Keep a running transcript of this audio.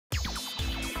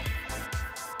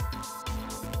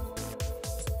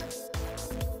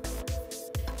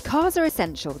Cars are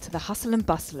essential to the hustle and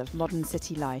bustle of modern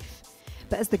city life.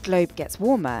 But as the globe gets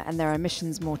warmer and their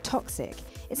emissions more toxic,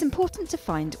 it's important to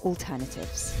find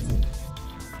alternatives.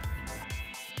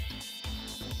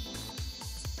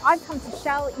 I've come to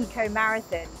Shell Eco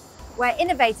Marathon, where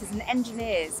innovators and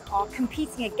engineers are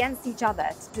competing against each other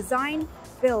to design,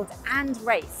 build and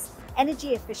race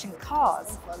energy-efficient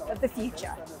cars of the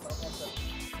future.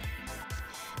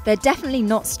 They're definitely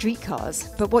not street cars,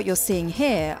 but what you're seeing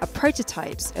here are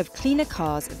prototypes of cleaner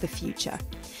cars of the future.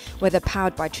 Whether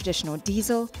powered by traditional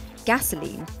diesel,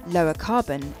 gasoline, lower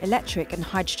carbon, electric and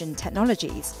hydrogen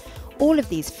technologies, all of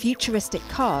these futuristic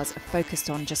cars are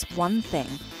focused on just one thing: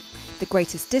 the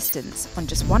greatest distance on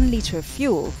just 1 litre of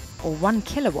fuel or 1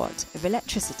 kilowatt of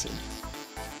electricity.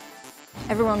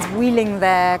 Everyone's wheeling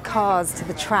their cars to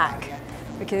the track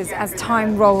because as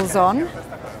time rolls on,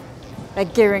 they're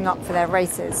gearing up for their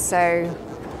races. So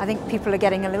I think people are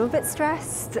getting a little bit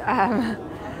stressed.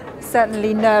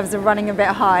 Certainly nerves are running a bit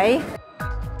high.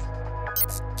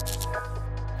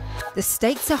 The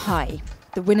stakes are high.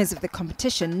 The winners of the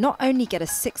competition not only get a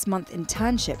 6-month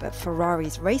internship at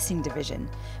Ferrari's racing division,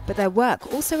 but their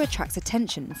work also attracts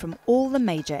attention from all the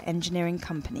major engineering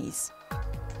companies.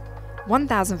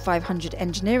 1,500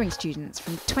 engineering students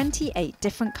from 28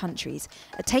 different countries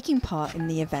are taking part in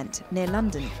the event near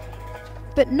London.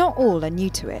 But not all are new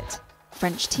to it.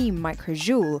 French team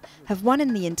Microjoule have won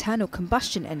in the internal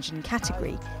combustion engine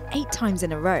category 8 times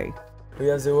in a row. We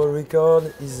have the world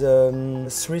record is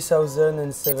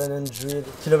 3,700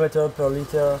 kilometers per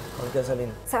litre of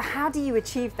gasoline. So how do you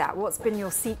achieve that? What's been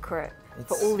your secret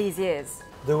for all these years?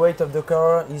 The weight of the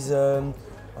car is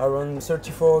around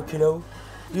 34 kilos.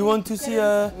 You want to see?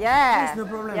 Yeah. Yes, no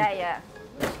problem. Yeah.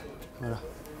 Voilà.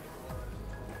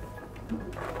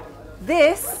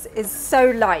 This is so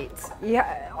light.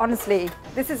 Honestly,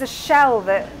 this is a shell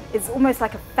that is almost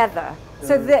like a feather.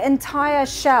 So the entire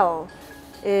shell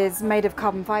is made of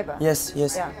carbon fiber? Yes.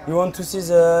 Yeah. You want to see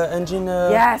the engine?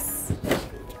 Yes.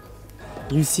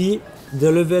 You see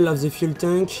the level of the fuel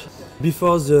tank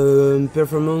before the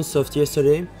performance of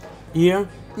yesterday. Here,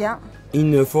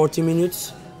 in 40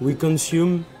 minutes, we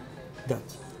consume that.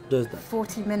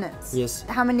 40 minutes? Yes.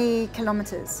 How many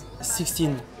kilometers?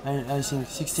 16, I think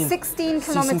 16. 16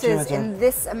 kilometers in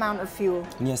this amount of fuel?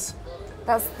 Yes.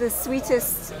 That's the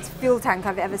sweetest fuel tank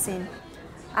I've ever seen.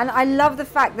 And I love the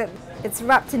fact that it's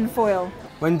wrapped in foil.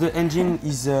 When the engine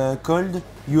is cold,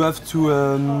 you have to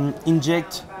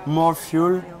inject more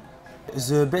fuel.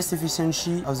 The best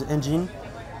efficiency of the engine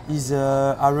is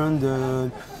around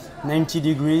 90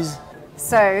 degrees.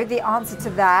 So the answer to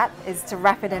that is to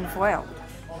wrap it in foil,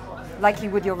 like you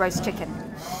would your roast chicken.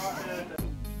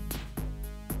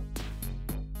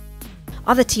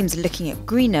 Other teams are looking at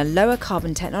greener, lower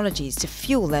carbon technologies to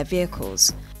fuel their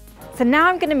vehicles. So now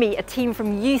I'm going to meet a team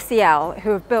from UCL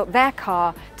who have built their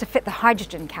car to fit the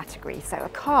hydrogen category. So a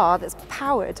car that's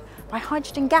powered by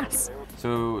hydrogen gas.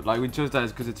 So we chose that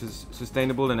because it's a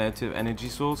sustainable and alternative energy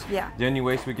source. Yeah. The only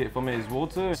waste we get from it is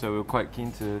water, so we're quite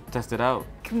keen to test it out.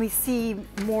 Can we see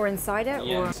more inside it?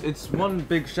 Yeah. Or? It's one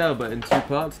big shell but in 2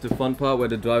 parts. The front part where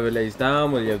the driver lays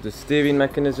down, where you have the steering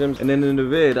mechanisms, and then in the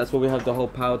rear that's where we have the whole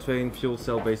powertrain fuel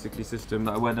cell basically system,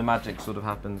 where the magic sort of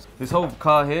happens. This whole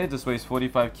car here just weighs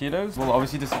 45 kilos. Well,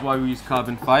 obviously this is why we use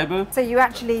carbon fiber. So you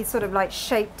actually sort of like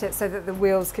shaped it so that the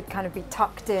wheels could kind of be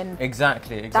tucked in.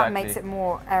 Exactly. That makes it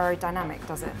more aerodynamic,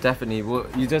 does it? Definitely. Well,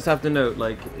 you just have to note,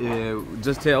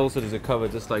 just here also there's a cover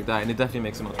just like that, and it definitely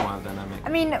makes it much more aerodynamic. I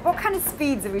mean, what kind of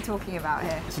speeds are we talking about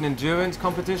here? It's an endurance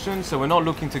competition, so we're not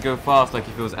looking to go fast like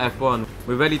if it was F1.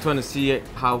 We're really trying to see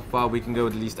how far we can go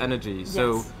with the least energy. Yes.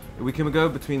 So we can go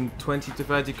between 20 to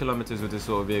 30 kilometers with this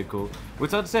sort of vehicle,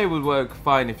 which I'd say would work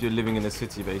fine if you're living in a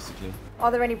city, basically.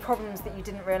 Are there any problems that you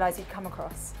didn't realise you'd come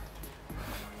across?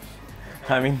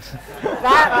 I mean...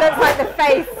 That looks like the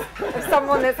face of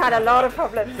someone that's had a lot of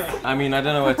problems. I mean, I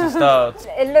don't know where to start.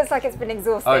 It looks like it's been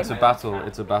exhausting. Oh, it's a battle.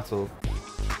 It's a battle.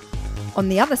 On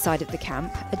the other side of the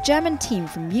camp, a German team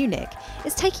from Munich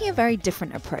is taking a very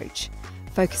different approach,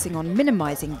 focusing on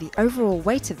minimising the overall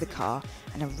weight of the car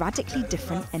and a radically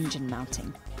different engine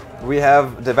mounting. We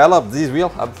have developed these wheel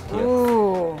hubs here.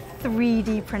 Ooh,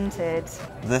 3D printed.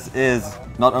 This is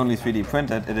not only 3D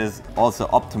printed, it is also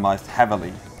optimized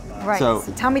heavily. Right, so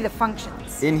tell me the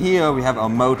functions. In here we have our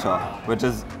motor, which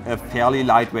is a fairly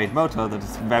lightweight motor that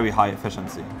is very high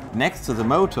efficiency. Next to the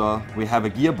motor we have a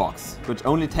gearbox, which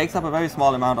only takes up a very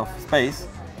small amount of space,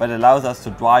 but allows us to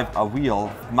drive our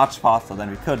wheel much faster than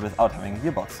we could without having a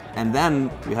gearbox. And then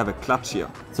we have a clutch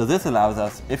here. So this allows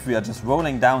us, if we are just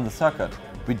rolling down the circuit,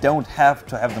 we don't have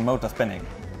to have the motor spinning,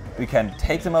 we can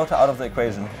take the motor out of the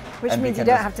equation. Which means you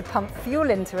don't have to pump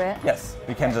fuel into it. Yes,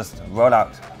 we can just roll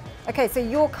out. Okay, so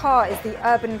your car is the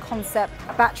urban concept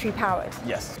battery powered.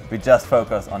 Yes, we just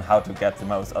focus on how to get the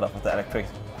most out of the electric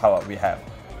power we have.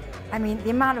 I mean, the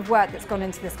amount of work that's gone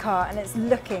into this car, and it's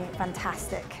looking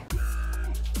fantastic.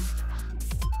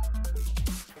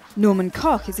 Norman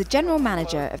Koch is a general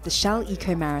manager of the Shell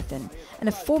Eco Marathon and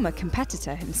a former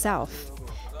competitor himself.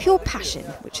 Pure passion,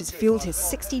 which has fueled his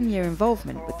 16-year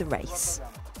involvement with the race.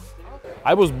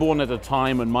 I was born at a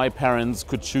time when my parents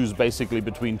could choose basically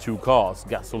between two cars,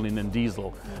 gasoline and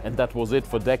diesel, and that was it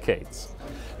for decades.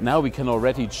 Now we can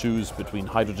already choose between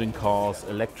hydrogen cars,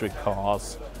 electric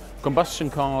cars,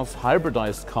 combustion cars,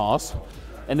 hybridized cars,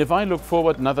 and if I look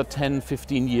forward another 10,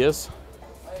 15 years,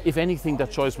 if anything,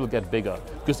 that choice will get bigger,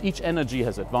 because each energy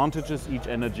has advantages, each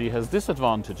energy has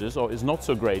disadvantages, or is not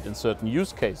so great in certain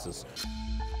use cases.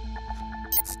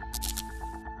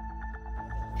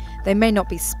 They may not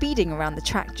be speeding around the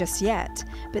track just yet,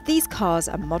 but these cars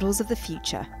are models of the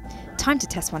future. Time to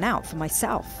test one out for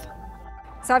myself.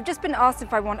 So I've just been asked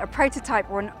if I want a prototype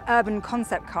or an urban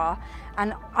concept car,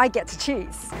 and I get to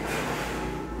choose.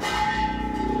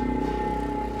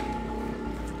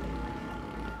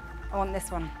 I want this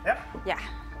one. Yep. Yeah.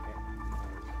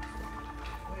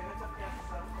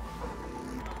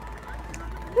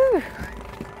 Whew.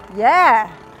 Yeah.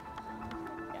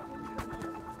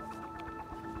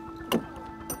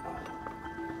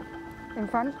 In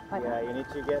front? Like Yeah, you need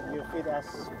to get your feet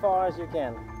as far as you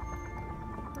can.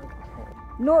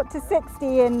 0 to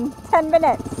 60 in 10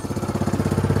 minutes.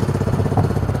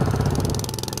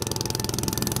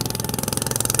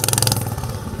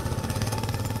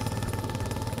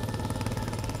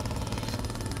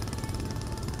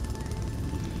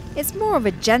 It's more of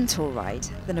a gentle ride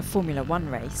than a Formula One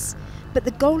race, but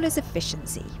the goal is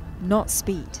efficiency, not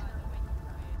speed.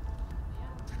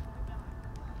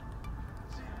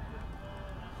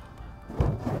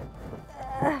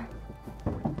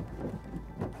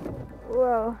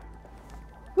 Whoa.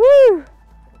 Woo!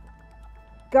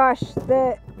 Gosh,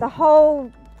 the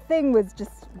whole thing was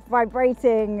just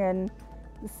vibrating, and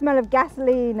the smell of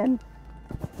gasoline, and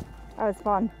that was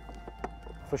fun.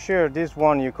 For sure, this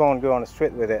one you can't go on the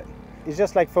street with it. It's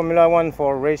just like Formula One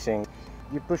for racing.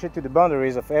 You push it to the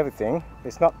boundaries of everything.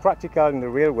 It's not practical in the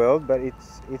real world, but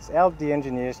it's helped the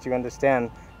engineers to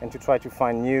understand and to try to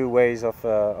find new ways of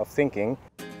thinking.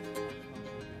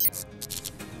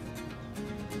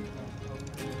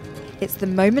 It's the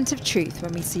moment of truth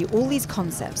when we see all these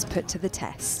concepts put to the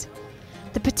test.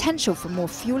 The potential for more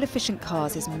fuel-efficient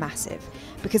cars is massive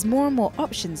because more and more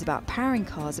options about powering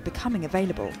cars are becoming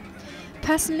available.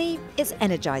 Personally, it's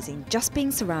energizing just being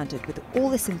surrounded with all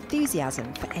this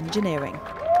enthusiasm for engineering.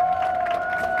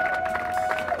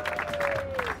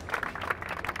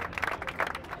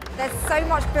 There's so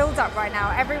much build-up right now.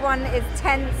 Everyone is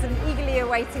tense and eagerly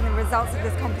awaiting the results of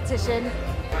this competition.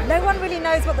 No one really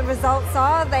knows what the results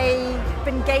are. They've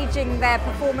been gauging their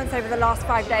performance over the last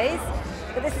 5 days.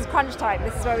 But this is crunch time.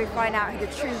 This is where we find out who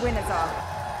the true winners are.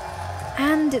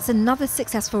 And it's another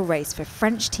successful race for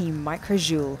French team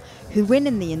Microjoule, who win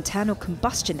in the internal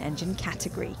combustion engine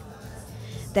category.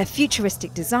 Their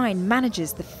futuristic design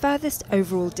manages the furthest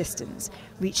overall distance,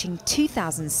 reaching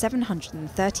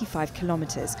 2,735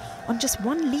 kilometres on just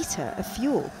 1 litre of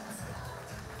fuel.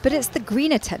 But it's the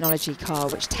greener technology car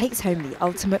which takes home the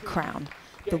ultimate crown,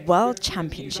 the World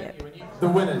Championship. The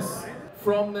winners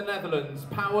from the Netherlands,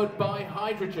 powered by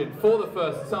hydrogen for the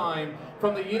first time,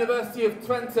 from the University of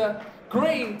Twente,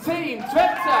 Green Team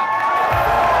Twente!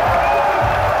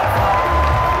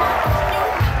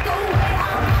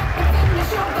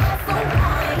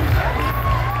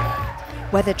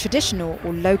 Whether traditional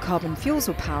or low-carbon fuels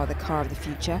will power the car of the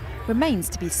future remains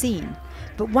to be seen.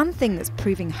 But one thing that's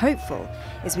proving hopeful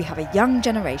is we have a young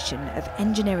generation of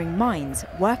engineering minds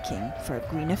working for a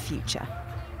greener future.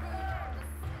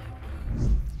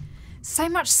 So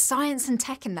much science and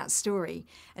tech in that story.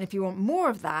 And if you want more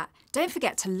of that, don't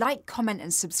forget to like, comment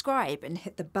and subscribe and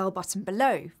hit the bell button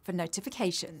below for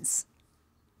notifications.